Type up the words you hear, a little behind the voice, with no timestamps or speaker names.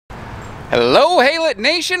Hello, Haylet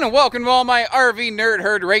Nation, and welcome to all my RV Nerd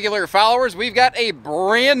Herd regular followers. We've got a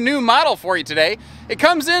brand new model for you today. It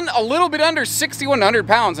comes in a little bit under 6,100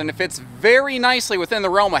 pounds, and it fits very nicely within the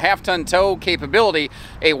realm of half-ton tow capability.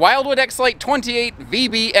 A Wildwood X-Lite 28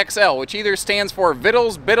 VBXL, which either stands for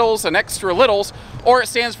Vittles, Biddles, and Extra Littles, or it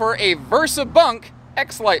stands for a Versa Bunk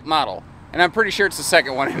X-Lite model. And I'm pretty sure it's the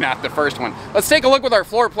second one and not the first one. Let's take a look with our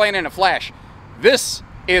floor plan in a flash. This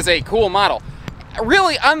is a cool model.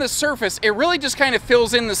 Really, on the surface, it really just kind of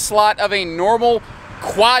fills in the slot of a normal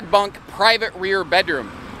quad bunk private rear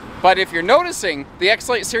bedroom. But if you're noticing, the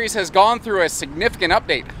X-Lite series has gone through a significant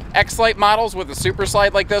update. X-Lite models with a super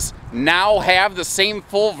slide like this now have the same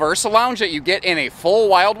full Versa lounge that you get in a full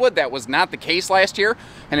Wildwood. That was not the case last year.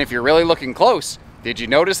 And if you're really looking close, did you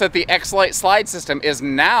notice that the X-Lite slide system is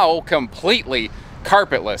now completely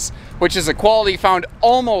carpetless, which is a quality found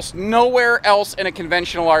almost nowhere else in a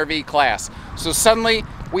conventional RV class. So suddenly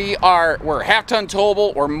we're half-ton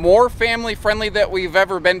towable, we're more family friendly than we've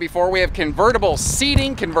ever been before. We have convertible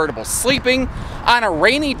seating, convertible sleeping. On a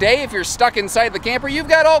rainy day, if you're stuck inside the camper, you've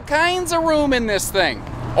got all kinds of room in this thing.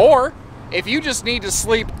 Or if you just need to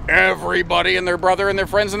sleep everybody and their brother and their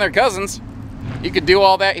friends and their cousins, you could do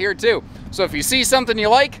all that here too. So if you see something you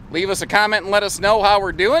like, leave us a comment and let us know how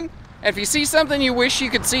we're doing. And if you see something you wish you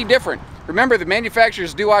could see different, remember the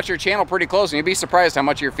manufacturers do watch your channel pretty close, and you'd be surprised how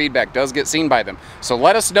much of your feedback does get seen by them. So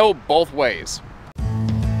let us know both ways.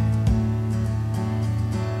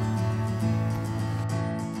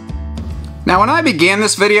 Now, when I began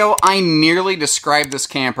this video, I nearly described this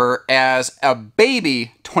camper as a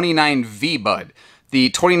baby 29 V-Bud. The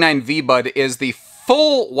 29 V-Bud is the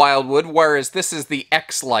full Wildwood, whereas this is the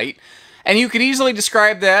X-Lite. And you could easily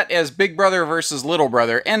describe that as big brother versus little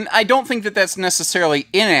brother. And I don't think that that's necessarily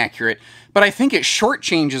inaccurate, but I think it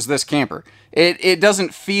shortchanges this camper. It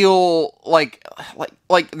doesn't feel like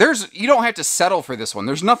you don't have to settle for this one.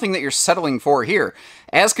 There's nothing that you're settling for here.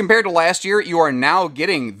 As compared to last year, you are now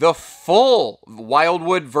getting the full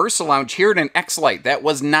Wildwood Versa Lounge here in an X-Lite. That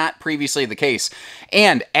was not previously the case.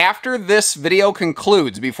 And after this video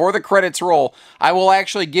concludes, before the credits roll, I will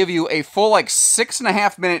actually give you a full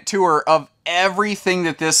 6.5 minute tour of everything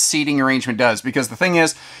that this seating arrangement does, because the thing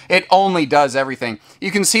is, it only does everything. You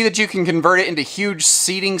can see that you can convert it into huge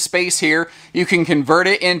seating space here. You can convert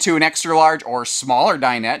it into an extra large or smaller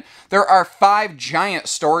dinette. There are 5 giant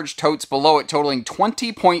storage totes below it, totaling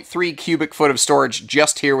 20.3 cubic foot of storage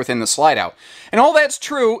just here within the slide out. And all that's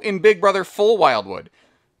true in Big Brother Full Wildwood.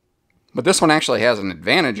 But this one actually has an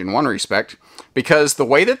advantage in one respect, because the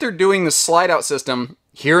way that they're doing the slide out system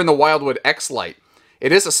here in the Wildwood X-Lite,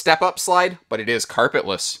 it is a step-up slide, but it is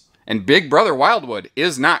carpetless. And Big Brother Wildwood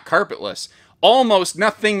is not carpetless. Almost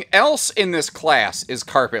nothing else in this class is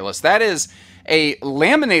carpetless. That is a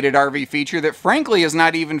laminated RV feature that frankly is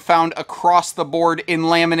not even found across the board in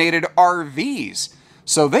laminated RVs.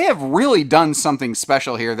 So they have really done something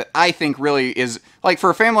special here that I think really is, like, for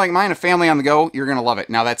a family like mine, a family on the go, you're going to love it.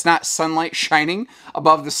 Now, that's not sunlight shining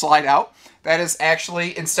above the slide out. That is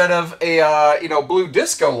actually, instead of a blue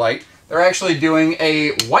disco light, they're actually doing a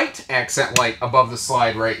white accent light above the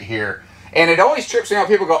slide right here. And it always trips me out.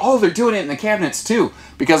 People go, oh, they're doing it in the cabinets too,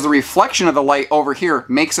 because the reflection of the light over here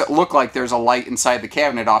makes it look like there's a light inside the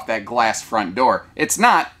cabinet off that glass front door. It's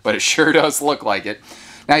not, but it sure does look like it.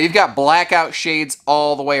 Now, you've got blackout shades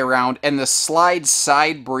all the way around, and the slide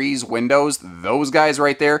side breeze windows, those guys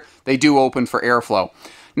right there, they do open for airflow.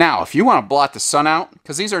 Now, if you want to blot the sun out,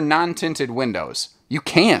 because these are non-tinted windows, you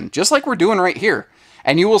can, just like we're doing right here.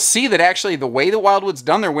 And you will see that actually the way the Wildwood's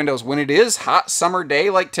done their windows, when it is hot summer day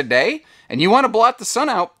like today, and you want to blot the sun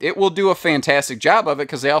out, it will do a fantastic job of it,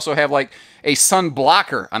 because they also have like a sun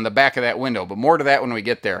blocker on the back of that window. But more to that when we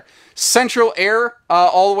get there. Central air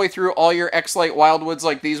all the way through all your X-Lite Wildwoods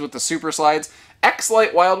like these with the super slides.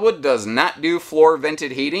 X-Lite Wildwood does not do floor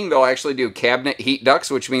vented heating. They'll actually do cabinet heat ducts,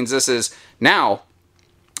 which means this is now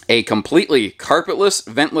a completely carpetless,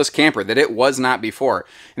 ventless camper that it was not before.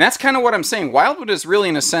 And that's kind of what I'm saying. Wildwood has really,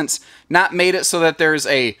 in a sense, not made it so that there's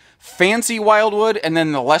a fancy Wildwood and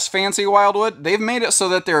then the less fancy Wildwood. They've made it so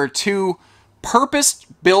that there are two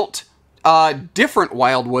purpose-built different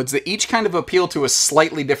Wildwoods that each kind of appeal to a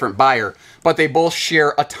slightly different buyer, but they both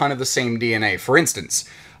share a ton of the same DNA. For instance,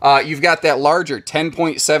 you've got that larger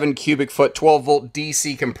 10.7 cubic foot 12-volt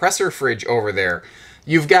DC compressor fridge over there.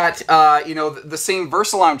 You've got, the same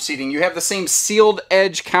Versa Lounge seating. You have the same sealed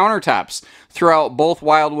edge countertops throughout both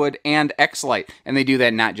Wildwood and X-Lite. And they do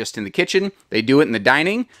that not just in the kitchen, they do it in the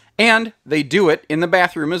dining, and they do it in the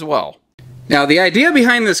bathroom as well. Now, the idea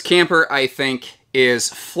behind this camper, I think, is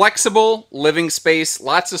flexible living space,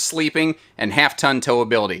 lots of sleeping, and half-ton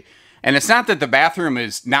towability. And it's not that the bathroom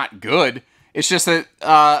is not good. It's just that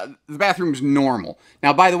the bathroom's normal.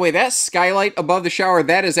 Now, by the way, that skylight above the shower,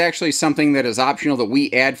 that is actually something that is optional that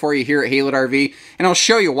we add for you here at Haylett RV, and I'll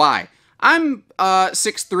show you why. I'm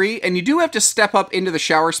 6'3", and you do have to step up into the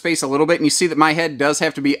shower space a little bit, and you see that my head does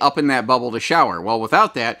have to be up in that bubble to shower. Well,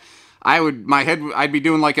 without that, I'd be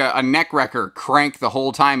doing like a neck wrecker crank the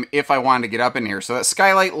whole time if I wanted to get up in here. So that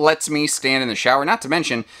skylight lets me stand in the shower. Not to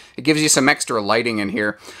mention, it gives you some extra lighting in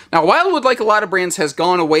here. Now, Wildwood, like a lot of brands, has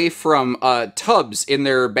gone away from tubs in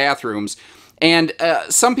their bathrooms. And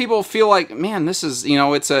some people feel like, man, this is, you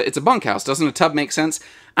know, it's a bunkhouse. Doesn't a tub make sense?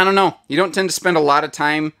 I don't know. You don't tend to spend a lot of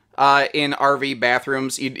time in RV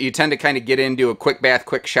bathrooms. You tend to kind of get in, do a quick bath,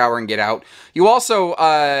 quick shower, and get out. You also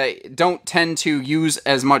don't tend to use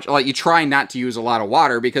as much, like you try not to use a lot of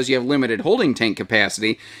water because you have limited holding tank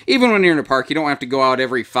capacity. Even when you're in a park, you don't have to go out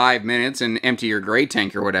every 5 minutes and empty your gray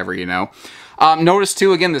tank or whatever, you know. Notice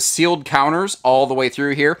too, again, the sealed counters all the way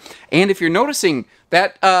through here. And if you're noticing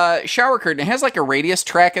that shower curtain, it has like a radius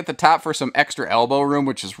track at the top for some extra elbow room,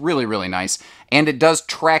 which is really, really nice. And it does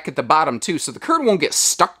track at the bottom too, so the curtain won't get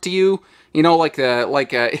stuck to you. You know, like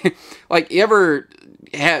like you ever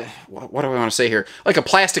have, what do I want to say here? Like a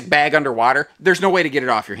plastic bag underwater. There's no way to get it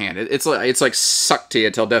off your hand. It's like sucked to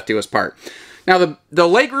you till death do us part. Now the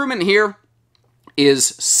leg room in here is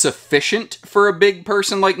sufficient for a big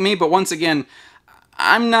person like me, but once again,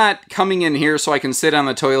 I'm not coming in here so I can sit on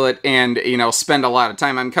the toilet and, you know, spend a lot of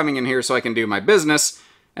time. I'm coming in here so I can do my business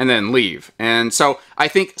and then leave. And so I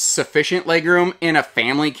think sufficient legroom in a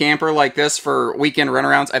family camper like this for weekend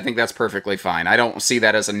runarounds, I think that's perfectly fine. I don't see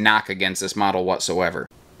that as a knock against this model whatsoever.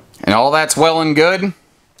 And all that's well and good,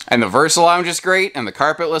 and the Versa Lounge is great, and the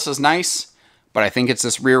carpetless is nice, but I think it's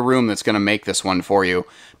this rear room that's going to make this one for you,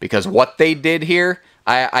 because what they did here,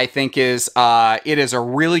 I think it is a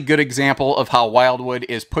really good example of how Wildwood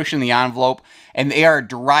is pushing the envelope, and they are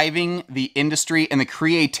driving the industry and the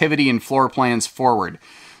creativity and floor plans forward.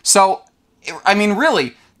 So, I mean,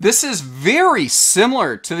 really, this is very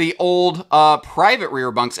similar to the old private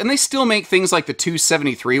rear bunks, and they still make things like the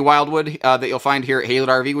 273 Wildwood that you'll find here at Haylett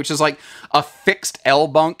RV, which is like a fixed L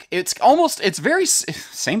bunk. It's very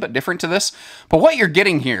same but different to this. But what you're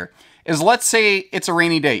getting here is, let's say it's a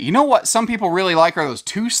rainy day. You know what some people really like are those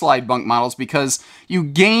 2-slide bunk models, because you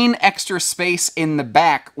gain extra space in the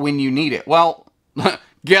back when you need it. Well,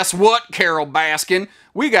 guess what, Carol Baskin?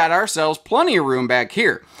 We got ourselves plenty of room back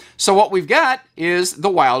here. So what we've got is the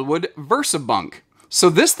Wildwood Versa Bunk. So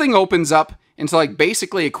this thing opens up into like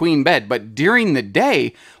basically a queen bed, but during the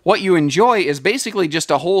day, what you enjoy is basically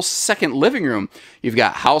just a whole second living room. You've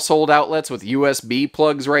got household outlets with USB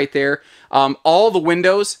plugs right there. All the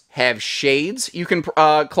windows have shades. You can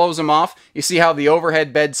close them off. You see how the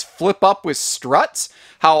overhead beds flip up with struts?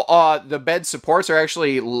 How the bed supports are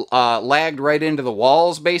actually lagged right into the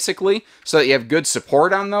walls, basically, so that you have good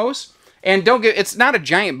support on those. And it's not a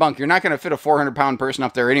giant bunk. You're not going to fit a 400-pound person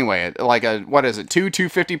up there anyway. Like a, what is it,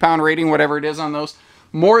 250-pound rating, whatever it is on those.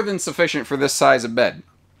 More than sufficient for this size of bed.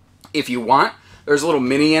 If you want, there's a little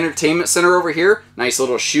mini entertainment center over here. Nice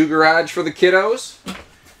little shoe garage for the kiddos.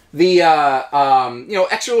 The, you know,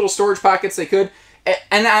 extra little storage pockets they could.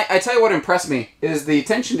 And I tell you what impressed me is the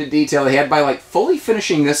attention to detail they had by like fully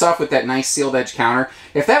finishing this off with that nice sealed edge counter.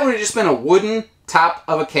 If that would have just been a wooden top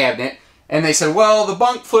of a cabinet, and they said, well, the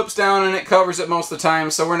bunk flips down and it covers it most of the time,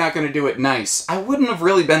 so we're not going to do it nice, I wouldn't have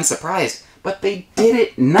really been surprised. But they did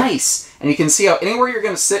it nice. And you can see how anywhere you're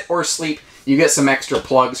going to sit or sleep, you get some extra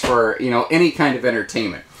plugs for, you know, any kind of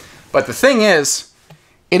entertainment. But the thing is,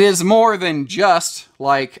 it is more than just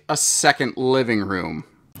like a second living room.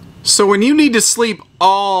 So when you need to sleep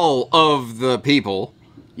all of the people,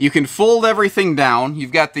 you can fold everything down.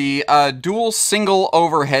 You've got the dual single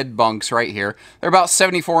overhead bunks right here. They're about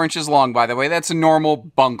 74 inches long, by the way. That's a normal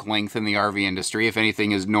bunk length in the RV industry, if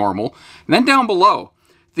anything is normal. And then down below,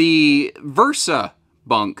 the Versa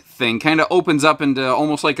bunk thing kind of opens up into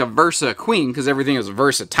almost like a Versa Queen, because everything is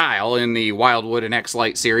versatile in the Wildwood and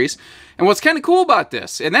X-Lite series. And what's kind of cool about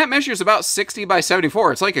this, and that measures about 60 by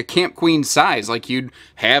 74. It's like a Camp Queen size, like you'd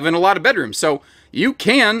have in a lot of bedrooms. So you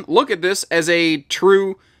can look at this as a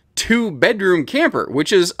true 2-bedroom camper,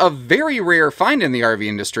 which is a very rare find in the RV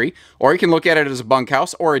industry. Or you can look at it as a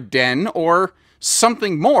bunkhouse or a den or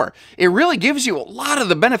something more. It really gives you a lot of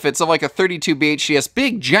the benefits of like a 32 BHCS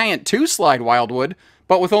big giant 2-slide Wildwood,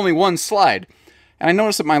 but with only one slide. And I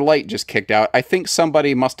noticed that my light just kicked out. I think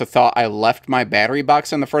somebody must have thought I left my battery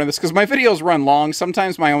box on the front of this, because my videos run long.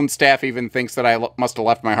 Sometimes my own staff even thinks that I must have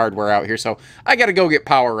left my hardware out here, so I gotta go get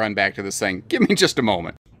power run back to this thing. Give me just a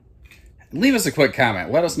moment. Leave us a quick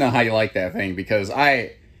comment. Let us know how you like that thing, because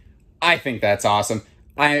I think that's awesome.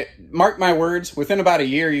 I mark my words, within about a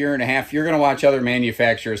year and a half, you're going to watch other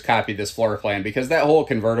manufacturers copy this floor plan, because that whole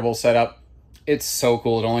convertible setup, it's so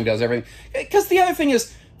cool. It only does everything. Because the other thing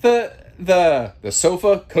is the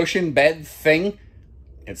sofa cushion bed thing,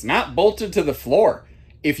 it's not bolted to the floor.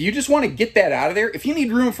 If you just want to get that out of there, if you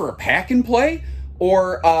need room for a pack and play,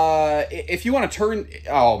 or if you want to turn,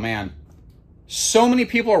 oh man, so many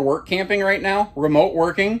people are work camping right now, remote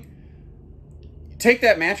working. Take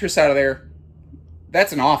that mattress out of there.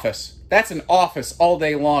 That's an office. That's an office all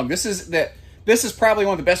day long. This is probably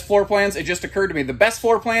one of the best floor plans. It just occurred to me. The best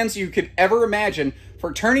floor plans you could ever imagine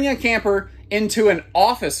for turning a camper into an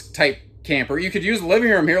office type camper. You could use the living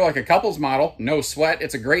room here like a couple's model. No sweat.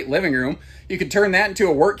 It's a great living room. You could turn that into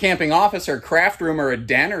a work camping office or a craft room or a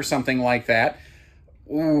den or something like that.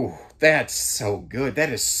 Ooh, that's so good.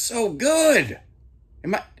 That is so good.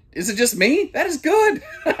 Is it just me? That is good.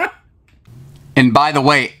 And by the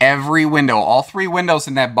way, every window, all 3 windows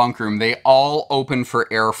in that bunk room, they all open for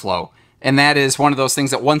airflow. And that is one of those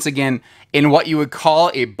things that, once again, in what you would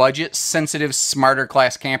call a budget-sensitive, smarter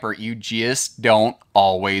class camper, you just don't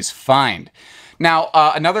always find. Now,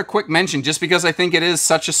 another quick mention, just because I think it is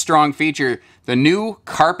such a strong feature, the new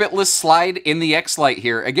carpetless slide in the X-Lite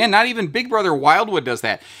here. Again, not even Big Brother Wildwood does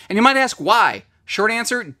that. And you might ask why. Short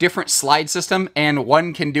answer, different slide system, and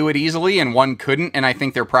one can do it easily and one couldn't, and I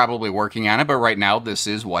think they're probably working on it, but right now this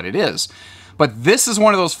is what it is. But this is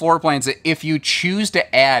one of those floor plans that if you choose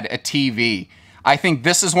to add a TV, I think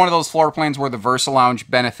this is one of those floor plans where the Versa Lounge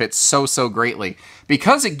benefits so greatly,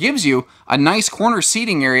 because it gives you a nice corner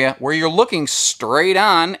seating area where you're looking straight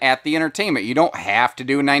on at the entertainment. You don't have to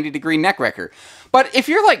do a 90-degree neck wrecker. But if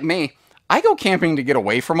you're like me, I go camping to get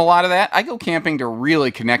away from a lot of that. I go camping to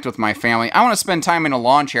really connect with my family. I want to spend time in a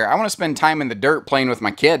lawn chair. I want to spend time in the dirt playing with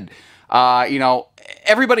my kid. You know,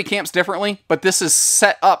 everybody camps differently, but this is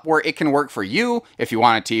set up where it can work for you. If you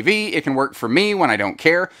want a TV, it can work for me when I don't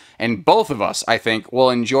care. And both of us, I think, will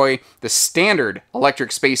enjoy the standard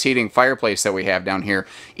electric space heating fireplace that we have down here.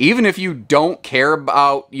 Even if you don't care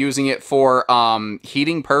about using it for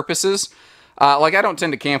heating purposes. Like, I don't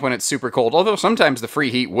tend to camp when it's super cold, although sometimes the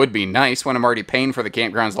free heat would be nice when I'm already paying for the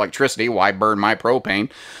campground's electricity. Why burn my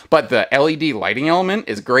propane? But the LED lighting element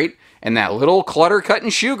is great, and that little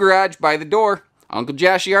clutter-cutting shoe garage by the door, Uncle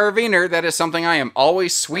Joshy rving, that is something I am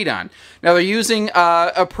always sweet on. Now, they're using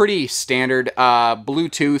a pretty standard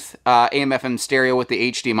Bluetooth AM/FM stereo with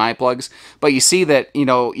the HDMI plugs, but you see that, you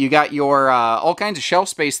know, you got your all kinds of shelf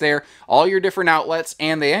space there, all your different outlets,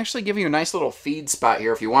 and they actually give you a nice little feed spot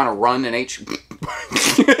here if you want to run an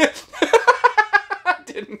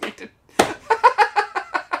Didn't mean to.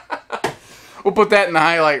 We'll put that in the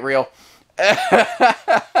highlight reel.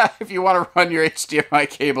 If you want to run your HDMI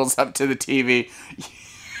cables up to the TV,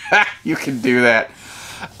 you can do that.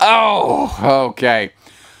 Oh, okay.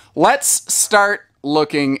 Let's start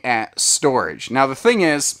looking at storage. Now, the thing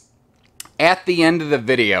is, at the end of the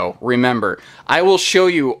video, remember, I will show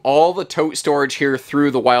you all the tote storage here through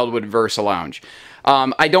the Wildwood Versa Lounge.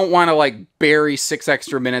 I don't want to like bury 6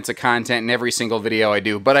 extra minutes of content in every single video I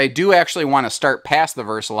do, but I do actually want to start past the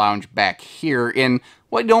Versa Lounge back here in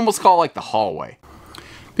what you'd almost call like the hallway.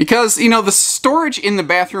 Because, you know, the storage in the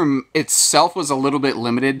bathroom itself was a little bit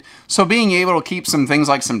limited, so being able to keep some things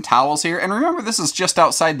like some towels here, and remember this is just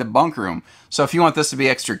outside the bunk room, so if you want this to be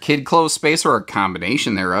extra kid clothes space or a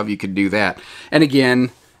combination thereof, you could do that. And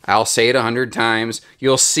again, I'll say it 100 times,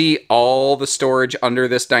 you'll see all the storage under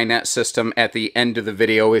this dinette system at the end of the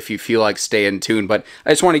video if you feel like staying tuned, but I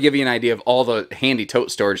just want to give you an idea of all the handy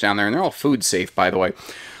tote storage down there, and they're all food safe, by the way.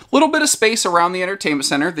 Little bit of space around the entertainment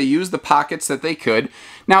center. They used the pockets that they could.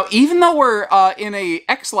 Now, even though we're in a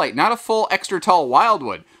X-Lite, not a full extra tall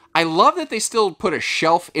Wildwood, I love that they still put a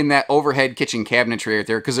shelf in that overhead kitchen cabinetry right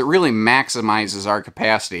there because it really maximizes our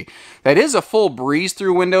capacity. That is a full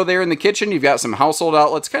breeze-through window there in the kitchen. You've got some household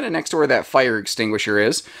outlets kind of next to where that fire extinguisher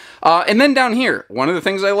is. And then down here, one of the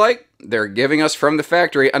things I like, they're giving us from the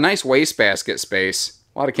factory a nice wastebasket space.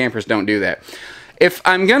 A lot of campers don't do that. If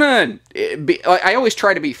I'm gonna be, I always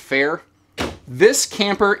try to be fair. This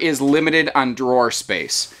camper is limited on drawer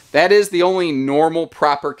space. That is the only normal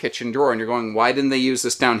proper kitchen drawer. And you're going, why didn't they use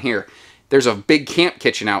this down here? There's a big camp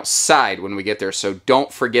kitchen outside when we get there, so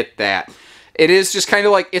don't forget that. It is just kind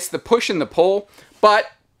of like, it's the push and the pull, but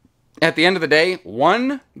at the end of the day,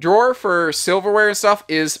 one drawer for silverware and stuff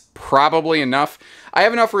is probably enough. I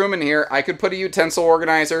have enough room in here. I could put a utensil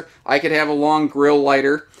organizer. I could have a long grill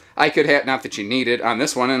lighter. I could have, not that you need it on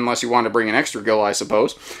this one, unless you want to bring an extra grill, I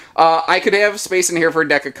suppose. I could have space in here for a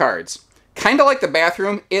deck of cards. Kind of like the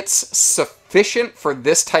bathroom, it's sufficient for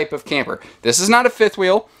this type of camper. This is not a fifth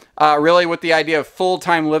wheel. really with the idea of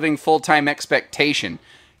full-time living, full-time expectation.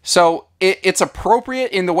 So it's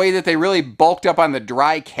appropriate in the way that they really bulked up on the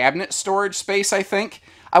dry cabinet storage space, I think.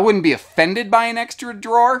 I wouldn't be offended by an extra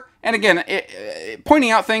drawer. And again,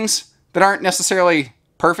 pointing out things that aren't necessarily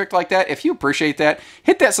perfect like that, if you appreciate that,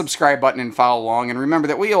 hit that subscribe button and follow along. And remember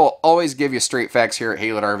that we will always give you straight facts here at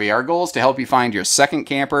Haylett RV. Our goal is to help you find your second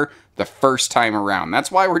camper the first time around.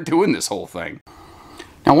 That's why we're doing this whole thing.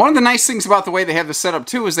 Now, one of the nice things about the way they have this set up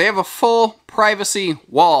too is they have a full privacy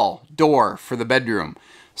wall door for the bedroom.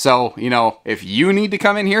 So, you know, if you need to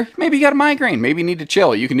come in here, maybe you got a migraine, maybe you need to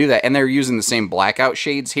chill, you can do that. And they're using the same blackout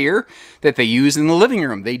shades here that they use in the living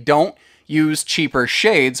room. They don't use cheaper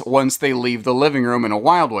shades once they leave the living room in a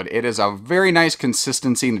Wildwood. It is a very nice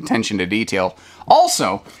consistency and attention to detail.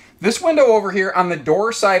 Also, this window over here on the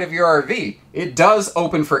door side of your RV, it does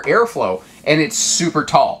open for airflow, and it's super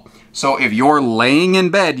tall. So if you're laying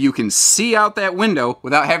in bed, you can see out that window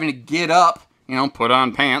without having to get up, you know, put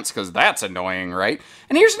on pants, because that's annoying, right?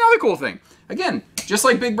 And here's another cool thing. Again, just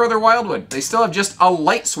like Big Brother Wildwood, they still have just a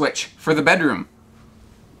light switch for the bedroom.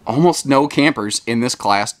 Almost no campers in this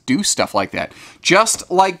class do stuff like that. Just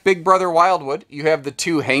like Big Brother Wildwood, you have the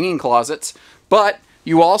 2 hanging closets, but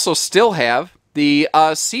you also still have the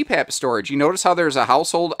CPAP storage. You notice how there's a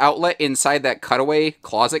household outlet inside that cutaway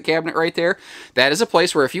closet cabinet right there? That is a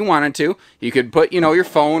place where if you wanted to, you could put, you know, your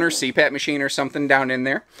phone or CPAP machine or something down in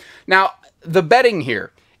there. Now, the bedding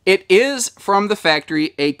here, it is from the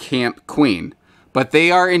factory a Camp Queen, but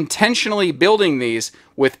they are intentionally building these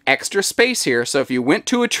with extra space here, so if you went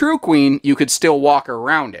to a true queen, you could still walk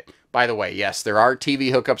around it. By the way, yes, there are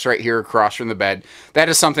TV hookups right here across from the bed. That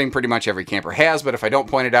is something pretty much every camper has, but if I don't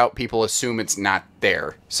point it out, people assume it's not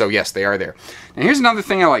there. So yes, they are there. And here's another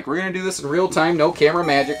thing I like. We're going to do this in real time, no camera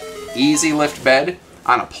magic. Easy lift bed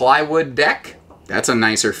on a plywood deck. That's a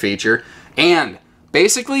nicer feature. And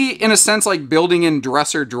basically, in a sense, like building in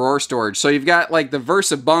dresser drawer storage. So you've got like the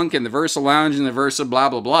Versa Bunk and the Versa Lounge and the Versa blah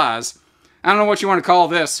blah blahs. I don't know what you want to call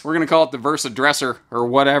this. We're going to call it the Versa Dresser or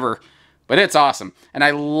whatever. But it's awesome. And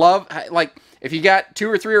I love, like, if you got 2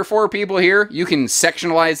 or 3 or 4 people here, you can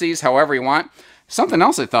sectionalize these however you want. Something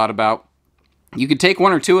else I thought about, you could take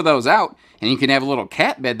 1 or 2 of those out and you can have a little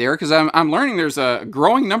cat bed there, because I'm learning there's a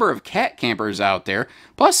growing number of cat campers out there.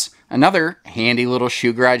 Plus, another handy little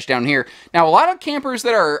shoe garage down here. Now, a lot of campers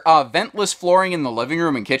that are ventless flooring in the living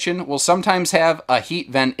room and kitchen will sometimes have a heat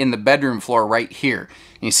vent in the bedroom floor right here.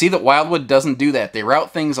 And you see that Wildwood doesn't do that. They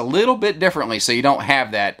route things a little bit differently, so you don't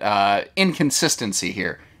have that inconsistency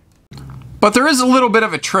here. But there is a little bit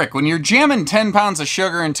of a trick. When you're jamming 10 pounds of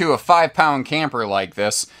sugar into a 5-pound camper like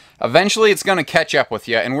this, eventually it's going to catch up with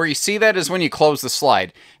you, and where you see that is when you close the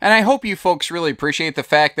slide. And I hope you folks really appreciate the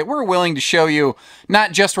fact that we're willing to show you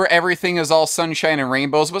not just where everything is all sunshine and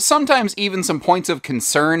rainbows, but sometimes even some points of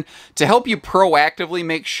concern to help you proactively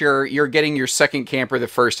make sure you're getting your second camper the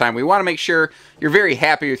first time. We want to make sure you're very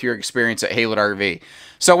happy with your experience at Haylett RV.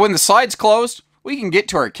 So when the slide's closed, we can get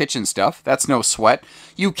to our kitchen stuff. That's no sweat.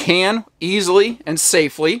 You can easily and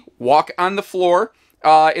safely walk on the floor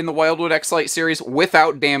in the Wildwood X-Lite series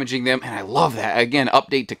without damaging them. And I love that. Again,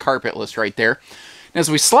 update to carpetless right there. And as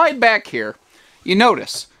we slide back here, you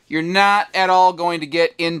notice you're not at all going to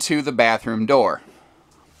get into the bathroom door.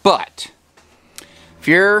 But if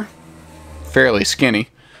you're fairly skinny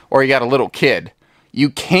or you got a little kid, they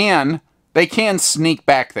can sneak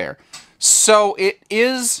back there. So it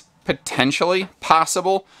is potentially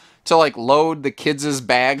possible to like load the kids'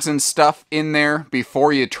 bags and stuff in there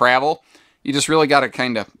before you travel. You just really got to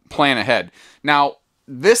kind of plan ahead. Now,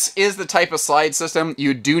 this is the type of slide system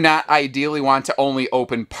you do not ideally want to only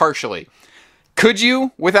open partially. Could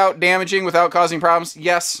you, without damaging, without causing problems?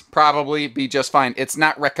 Yes, probably be just fine. It's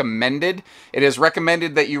not recommended. It is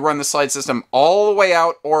recommended that you run the slide system all the way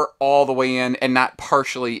out or all the way in, and not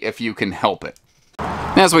partially if you can help it.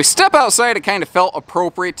 Now, as we step outside, it kind of felt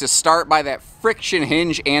appropriate to start by that friction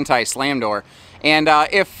hinge anti-slam door. And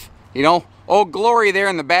if, you know, oh, glory there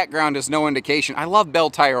in the background is no indication. I love Bell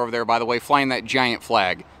Tire over there, by the way, flying that giant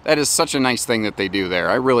flag. That is such a nice thing that they do there.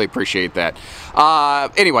 I really appreciate that.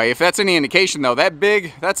 Anyway, if that's any indication, though,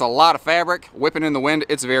 that's a lot of fabric. Whipping in the wind,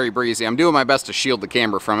 it's very breezy. I'm doing my best to shield the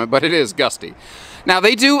camera from it, but it is gusty. Now,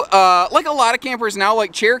 they do, like a lot of campers now,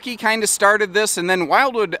 like Cherokee kind of started this, and then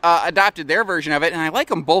Wildwood adopted their version of it, and I like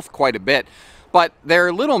them both quite a bit. But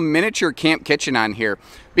they're little miniature camp kitchen on here,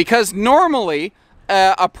 because normally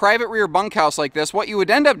a private rear bunkhouse like this, what you would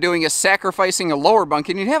end up doing is sacrificing a lower bunk,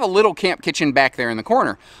 and you'd have a little camp kitchen back there in the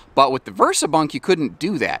corner. But with the Versa Bunk, you couldn't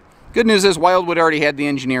do that. Good news is Wildwood already had the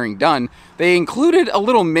engineering done. They included a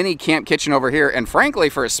little mini camp kitchen over here, and frankly,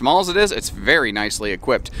 for as small as it is, it's very nicely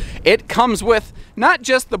equipped. It comes with not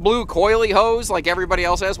just the blue coily hose like everybody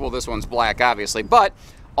else has, well, this one's black obviously, but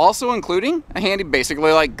also including a handy,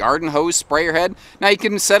 basically like garden hose sprayer head. Now you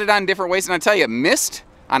can set it on different ways, and I tell you, mist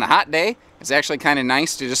on a hot day is actually kind of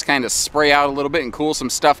nice to just kind of spray out a little bit and cool some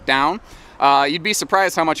stuff down. You'd be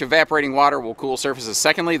surprised how much evaporating water will cool surfaces.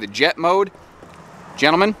 Secondly, the jet mode,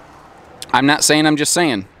 gentlemen, I'm not saying, I'm just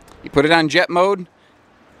saying. You put it on jet mode,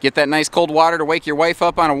 get that nice cold water to wake your wife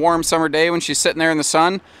up on a warm summer day when she's sitting there in the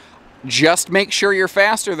sun. Just make sure you're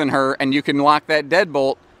faster than her and you can lock that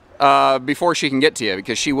deadbolt before she can get to you,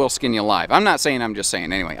 because she will skin you alive. I'm not saying, I'm just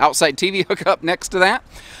saying. Anyway, outside TV hookup next to that.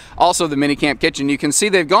 Also the mini camp kitchen. You can see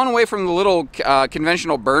they've gone away from the little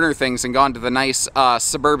conventional burner things and gone to the nice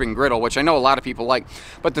suburban griddle, which I know a lot of people like.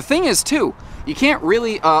 But the thing is too, you can't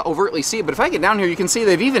really overtly see it, but if I get down here, you can see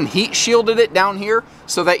they've even heat shielded it down here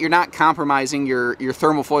so that you're not compromising your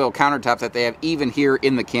thermofoil countertop that they have even here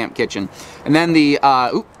in the camp kitchen. And then the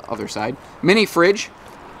other side, mini fridge.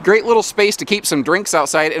 Great little space to keep some drinks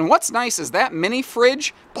outside. And what's nice is that mini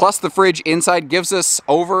fridge plus the fridge inside gives us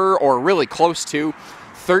over, or really close to,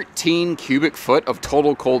 13 cubic foot of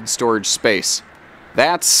total cold storage space.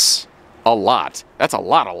 That's a lot. That's a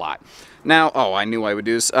lot. Now, oh, I knew I would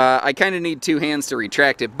do this. I kind of need two hands to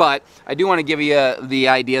retract it, but I do want to give you the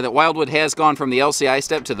idea that Wildwood has gone from the LCI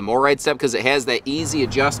step to the MORryde step because it has that easy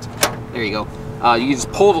adjust. There you go. You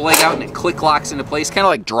just pull the leg out and it click locks into place, kind of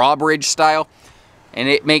like drawbridge style. And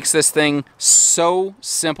it makes this thing so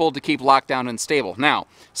simple to keep locked down and stable. Now,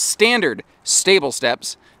 standard stable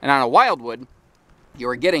steps, and on a Wildwood, you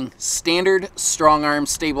are getting standard strong arm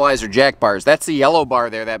stabilizer jack bars. That's the yellow bar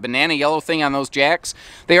there, that banana yellow thing on those jacks.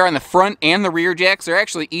 They are on the front and the rear jacks. They're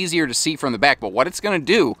actually easier to see from the back, but what it's going to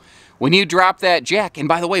do when you drop that jack, and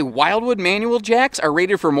by the way, Wildwood manual jacks are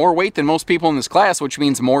rated for more weight than most people in this class, which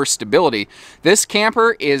means more stability. This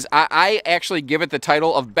camper is, I actually give it the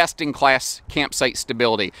title of best-in-class campsite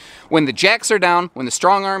stability. When the jacks are down, when the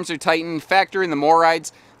strong arms are tightened, factor in the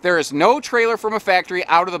MORrydes, there is no trailer from a factory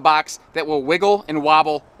out of the box that will wiggle and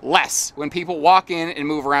wobble less when people walk in and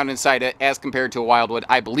move around inside it as compared to a Wildwood.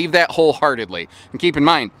 I believe that wholeheartedly. And keep in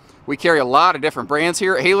mind, we carry a lot of different brands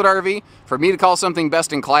here at Haylett RV. For me to call something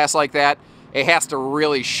best in class like that, it has to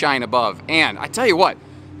really shine above. And I tell you what,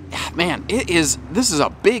 man, this is a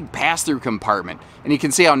big pass-through compartment. And you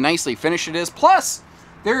can see how nicely finished it is. Plus,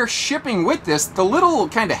 they're shipping with this the little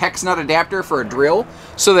kind of hex nut adapter for a drill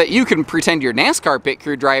so that you can pretend you're NASCAR pit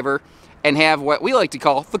crew driver and have what we like to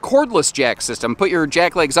call the cordless jack system. Put your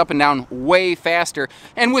jack legs up and down way faster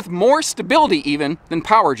and with more stability even than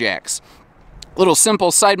power jacks. Little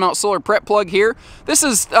simple side mount solar prep plug here. This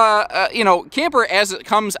is, you know, camper as it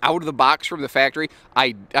comes out of the box from the factory.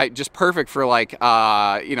 I just perfect for like,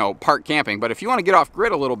 you know, park camping. But if you want to get off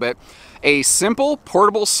grid a little bit, a simple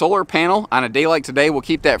portable solar panel on a day like today will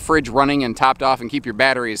keep that fridge running and topped off and keep your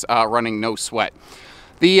batteries running no sweat.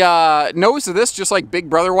 The nose of this, just like Big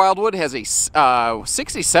Brother Wildwood, has a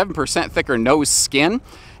 67% thicker nose skin.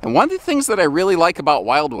 And one of the things that I really like about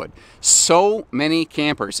Wildwood, so many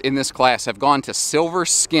campers in this class have gone to silver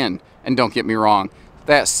skin. And don't get me wrong,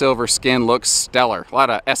 that silver skin looks stellar. A lot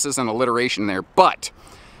of S's and alliteration there, but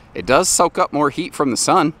it does soak up more heat from the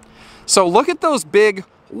sun. So look at those big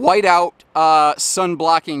white out sun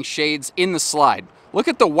blocking shades in the slide. Look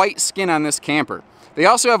at the white skin on this camper. They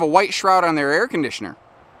also have a white shroud on their air conditioner.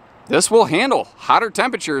 This will handle hotter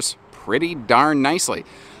temperatures pretty darn nicely.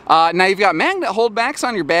 Now you've got magnet holdbacks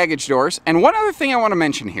on your baggage doors, and one other thing I want to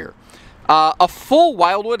mention here. A full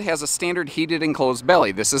Wildwood has a standard heated enclosed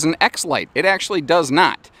belly. This is an X-Lite. It actually does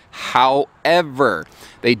not. However,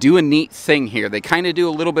 they do a neat thing here. They kind of do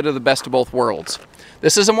a little bit of the best of both worlds.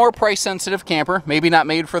 This is a more price-sensitive camper, maybe not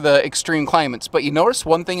made for the extreme climates, but you notice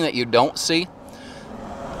one thing that you don't see?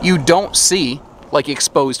 You don't see, like,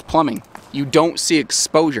 exposed plumbing. You don't see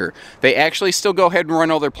exposure. They actually still go ahead and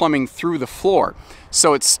run all their plumbing through the floor.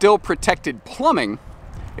 So it's still protected plumbing.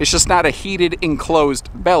 It's just not a heated enclosed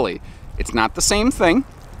belly. It's not the same thing,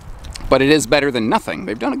 but it is better than nothing.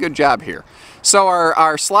 They've done a good job here. So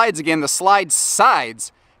our slides, again, the slide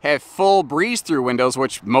sides have full breeze-through windows,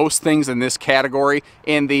 which most things in this category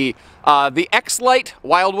in the X-Lite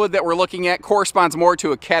Wildwood that we're looking at corresponds more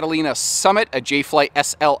to a Catalina Summit, a J-Flight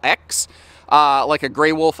SLX, like a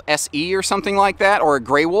Grey Wolf SE or something like that, or a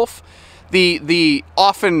Grey Wolf. The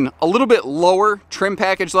often a little bit lower trim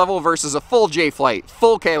package level versus a full J-Flight,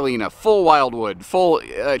 full Catalina, full Wildwood, full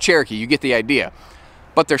Cherokee, you get the idea.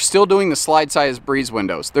 But they're still doing the slide-size breeze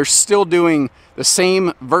windows. They're still doing the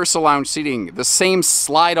same Versa Lounge seating, the same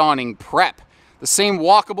slide-awning prep. the same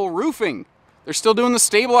walkable roofing. They're still doing the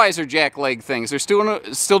stabilizer jack leg things. They're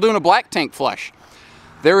still doing a black tank flush.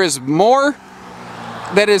 There is more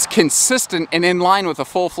that is consistent and in line with a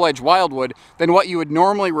full-fledged Wildwood than what you would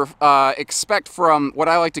normally expect from what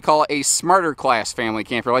I like to call a smarter class family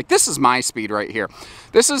camper. Like, this is my speed right here.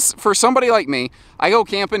 This is for somebody like me. I go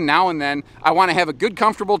camping now and then. I want to have a good,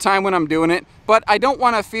 comfortable time when I'm doing it, but I don't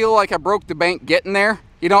want to feel like I broke the bank getting there.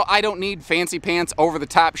 You know, I don't need fancy pants,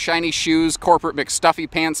 over-the-top, shiny shoes, corporate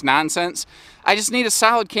McStuffy pants nonsense. I just need a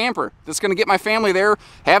solid camper that's going to get my family there,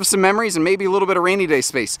 have some memories, and maybe a little bit of rainy day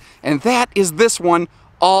space. And that is this one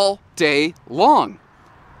all day long.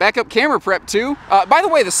 Backup camera prep too. By the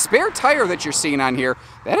way, the spare tire that you're seeing on here,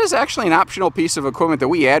 that is actually an optional piece of equipment that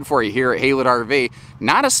we add for you here at Haylett RV,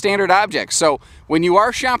 not a standard object. So when you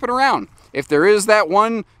are shopping around, if there is that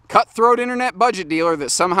one cutthroat internet budget dealer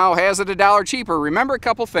that somehow has it $1 cheaper, remember a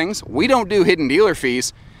couple things. We don't do hidden dealer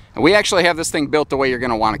fees, and we actually have this thing built the way you're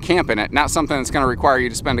going to want to camp in it, not something that's going to require you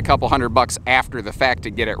to spend a couple $100 after the fact to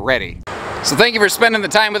get it ready. So thank you for spending the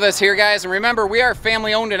time with us here, guys. And remember, we are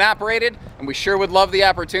family owned and operated, and we sure would love the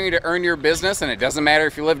opportunity to earn your business, and it doesn't matter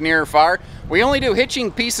if you live near or far. We only do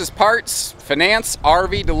hitching, pieces, parts, finance,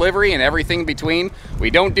 RV delivery, and everything between. We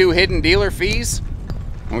don't do hidden dealer fees,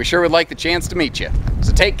 and we sure would like the chance to meet you.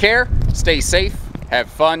 So take care, stay safe, have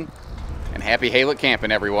fun, and happy Haylett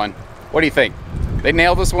camping, everyone. What do you think? They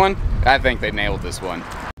nailed this one? I think they nailed this one.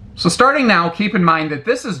 So starting now, keep in mind that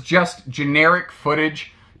this is just generic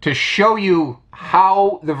footage to show you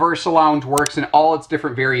how the Versa Lounge works in all its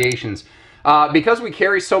different variations. Because we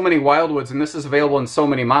carry so many Wildwoods, and this is available in so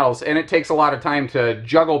many models, and it takes a lot of time to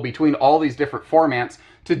juggle between all these different formats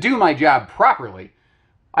to do my job properly,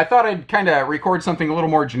 I thought I'd kind of record something a little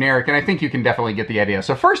more generic, and I think you can definitely get the idea.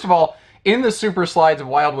 So first of all, in the super slides of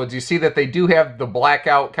Wildwoods, you see that they do have the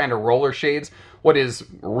blackout kind of roller shades. What is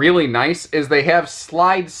really nice is they have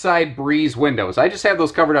slide side breeze windows. I just have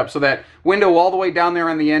those covered up so that window all the way down there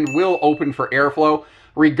on the end will open for airflow,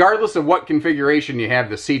 regardless of what configuration you have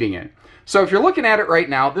the seating in. So if you're looking at it right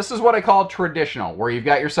now, this is what I call traditional, where you've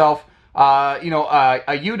got yourself a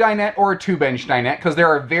U-dinette or a two-bench dinette, because there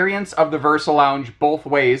are variants of the Versa Lounge both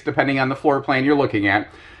ways, depending on the floor plan you're looking at,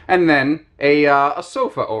 and then a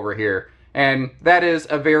sofa over here. And that is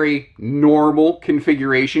a very normal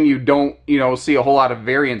configuration. You don't, see a whole lot of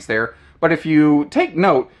variance there. But if you take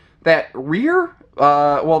note, that rear,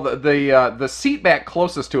 the seat back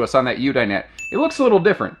closest to us on that U-dinette, it looks a little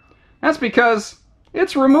different. That's because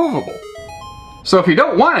it's removable. So if you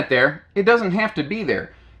don't want it there, it doesn't have to be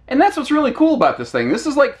there. And that's what's really cool about this thing. This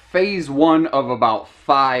is like phase 1 of about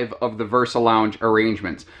 5 of the Versa Lounge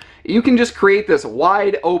arrangements. You can just create this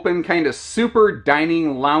wide open kind of super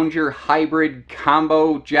dining lounger hybrid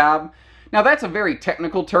combo job. Now that's a very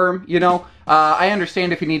technical term, I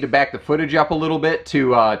understand if you need to back the footage up a little bit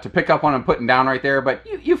to pick up what I'm putting down right there, but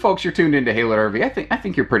you folks, you're tuned into Haylett RV. I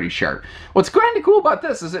think you're pretty sharp. What's kind of cool about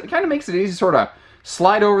this is it kind of makes it easy to sort of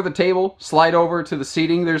slide over the table, slide over to the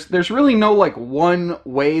seating. There's really no like one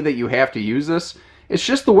way that you have to use this. It's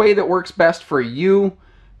just the way that works best for you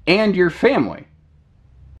and your family.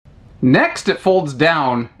 Next, it folds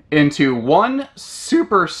down into one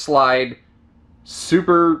super slide,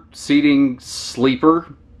 super seating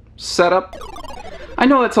sleeper setup. I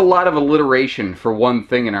know that's a lot of alliteration for one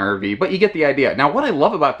thing in RV, but you get the idea. Now, what I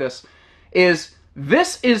love about this is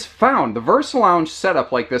found, the Versa Lounge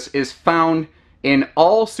setup like this is found in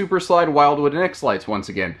all Super Slide, Wildwood, and X-Lights once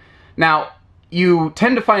again. Now, you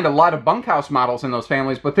tend to find a lot of bunkhouse models in those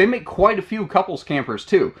families, but they make quite a few couples campers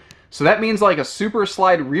too. So that means like a Super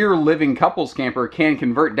Slide rear living couples camper can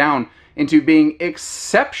convert down into being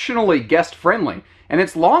exceptionally guest friendly. And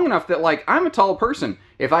it's long enough that, like, I'm a tall person.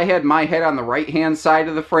 If I had my head on the right hand side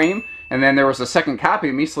of the frame and then there was a second copy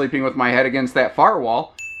of me sleeping with my head against that far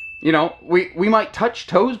wall, we might touch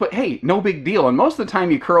toes, but hey, no big deal. And most of the time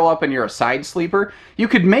you curl up and you're a side sleeper, you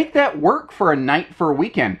could make that work for a night, for a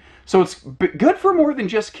weekend. So it's good for more than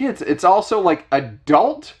just kids. It's also like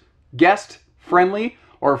adult guest friendly.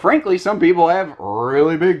 Or frankly, some people have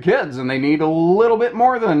really big kids and they need a little bit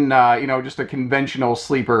more than, just a conventional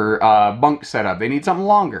sleeper bunk setup. They need something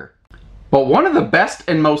longer. But one of the best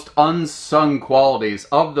and most unsung qualities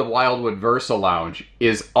of the Wildwood Versa Lounge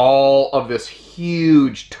is all of this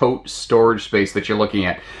huge tote storage space that you're looking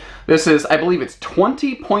at. This is, I believe it's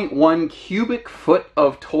 20.1 cubic foot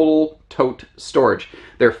of total tote storage.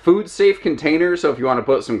 They're food safe containers, so if you want to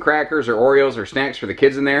put some crackers or Oreos or snacks for the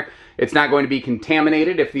kids in there, it's not going to be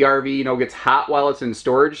contaminated if the RV, gets hot while it's in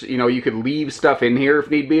storage. You could leave stuff in here if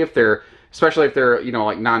need be, especially if they're,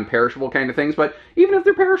 like non-perishable kind of things, but even if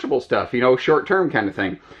they're perishable stuff, short-term kind of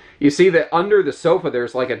thing. You see that under the sofa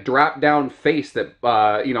there's like a drop-down face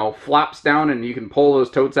that, you know, flops down and you can pull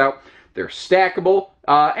those totes out. They're stackable.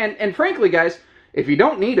 And frankly, guys, if you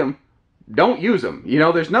don't need them, don't use them. You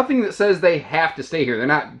know, there's nothing that says they have to stay here. They're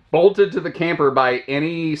not bolted to the camper by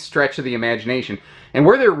any stretch of the imagination. And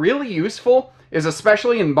where they're really useful is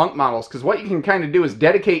especially in bunk models, because what you can kind of do is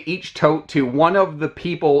dedicate each tote to one of the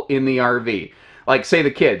people in the RV. Like, say,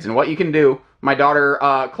 the kids. And what you can do, my daughter,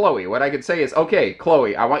 Chloe, what I could say is, okay,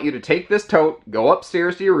 Chloe, I want you to take this tote, go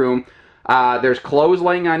upstairs to your room. There's clothes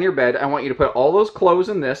laying on your bed. I want you to put all those clothes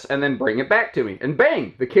in this and then bring it back to me. And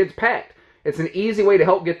bang, the kid's packed. It's an easy way to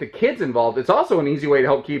help get the kids involved. It's also an easy way to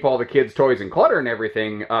help keep all the kids' toys and clutter and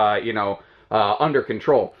everything, you know, under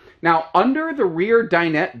control. Now, under the rear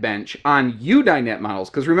dinette bench on U-dinette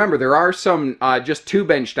models, because remember, there are some just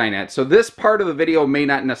 2-bench dinettes, so this part of the video may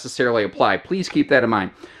not necessarily apply. Please keep that in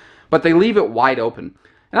mind. But they leave it wide open.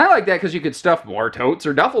 And I like that because you could stuff more totes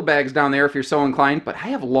or duffel bags down there if you're so inclined, but I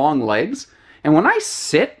have long legs, and when I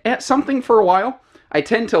sit at something for a while, I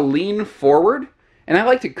tend to lean forward, and I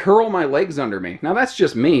like to curl my legs under me. Now, that's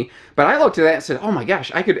just me, but I looked at that and said, oh my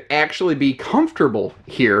gosh, I could actually be comfortable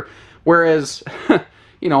here, whereas,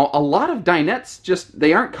 you know, a lot of dinettes just,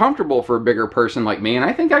 they aren't comfortable for a bigger person like me, and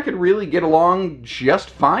I think I could really get along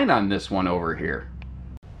just fine on this one over here.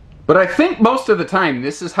 But I think most of the time,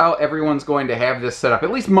 this is how everyone's going to have this set up.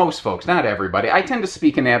 At least most folks, not everybody. I tend to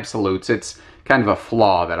speak in absolutes. It's kind of a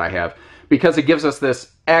flaw that I have, because it gives us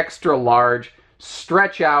this extra large,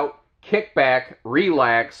 stretch out, kick back,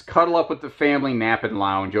 relax, cuddle up with the family napping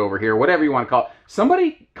lounge over here, whatever you want to call it.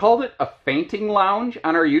 Somebody called it a fainting lounge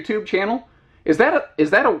on our YouTube channel. Is that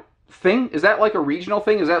a thing? Is that like a regional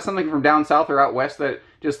thing? Is that something from down south or out west that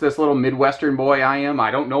just this little Midwestern boy I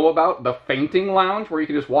don't know about? The fainting lounge, where you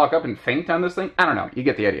can just walk up and faint on this thing? I don't know. You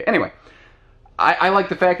get the idea. Anyway, I like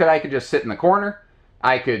the fact that I could just sit in the corner.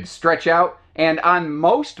 I could stretch out. And on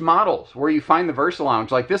most models where you find the Versa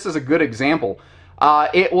Lounge, like this is a good example,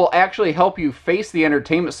 it will actually help you face the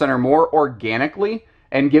entertainment center more organically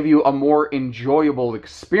and give you a more enjoyable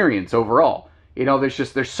experience overall. You know,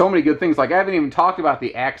 there's so many good things. Like, I haven't even talked about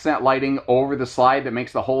the accent lighting over the slide that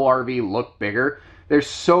makes the whole RV look bigger. There's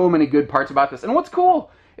so many good parts about this. And what's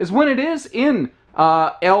cool is when it is in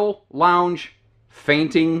L lounge,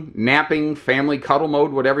 fainting, napping, family cuddle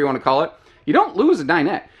mode, whatever you want to call it, you don't lose a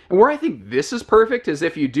dinette. And where I think this is perfect is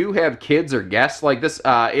if you do have kids or guests like this,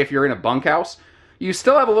 if you're in a bunkhouse, you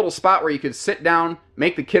still have a little spot where you could sit down,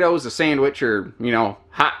 make the kiddos a sandwich or, you know,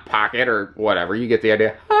 Hot Pocket or whatever. You get the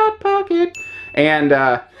idea. Hot Pocket.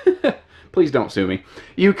 And please don't sue me.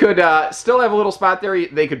 You could still have a little spot there.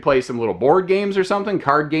 They could play some little board games or something,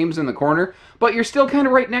 card games in the corner, but you're still kind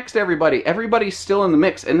of right next to everybody. Everybody's still in the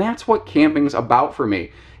mix, and that's what camping's about for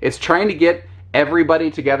me. It's trying to get everybody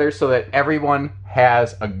together so that everyone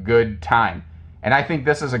has a good time. And I think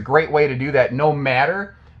this is a great way to do that. No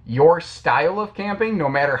matter your style of camping, no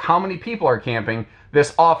matter how many people are camping,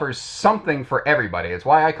 this offers something for everybody. It's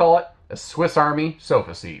why I call it a Swiss Army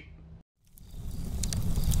sofa seat.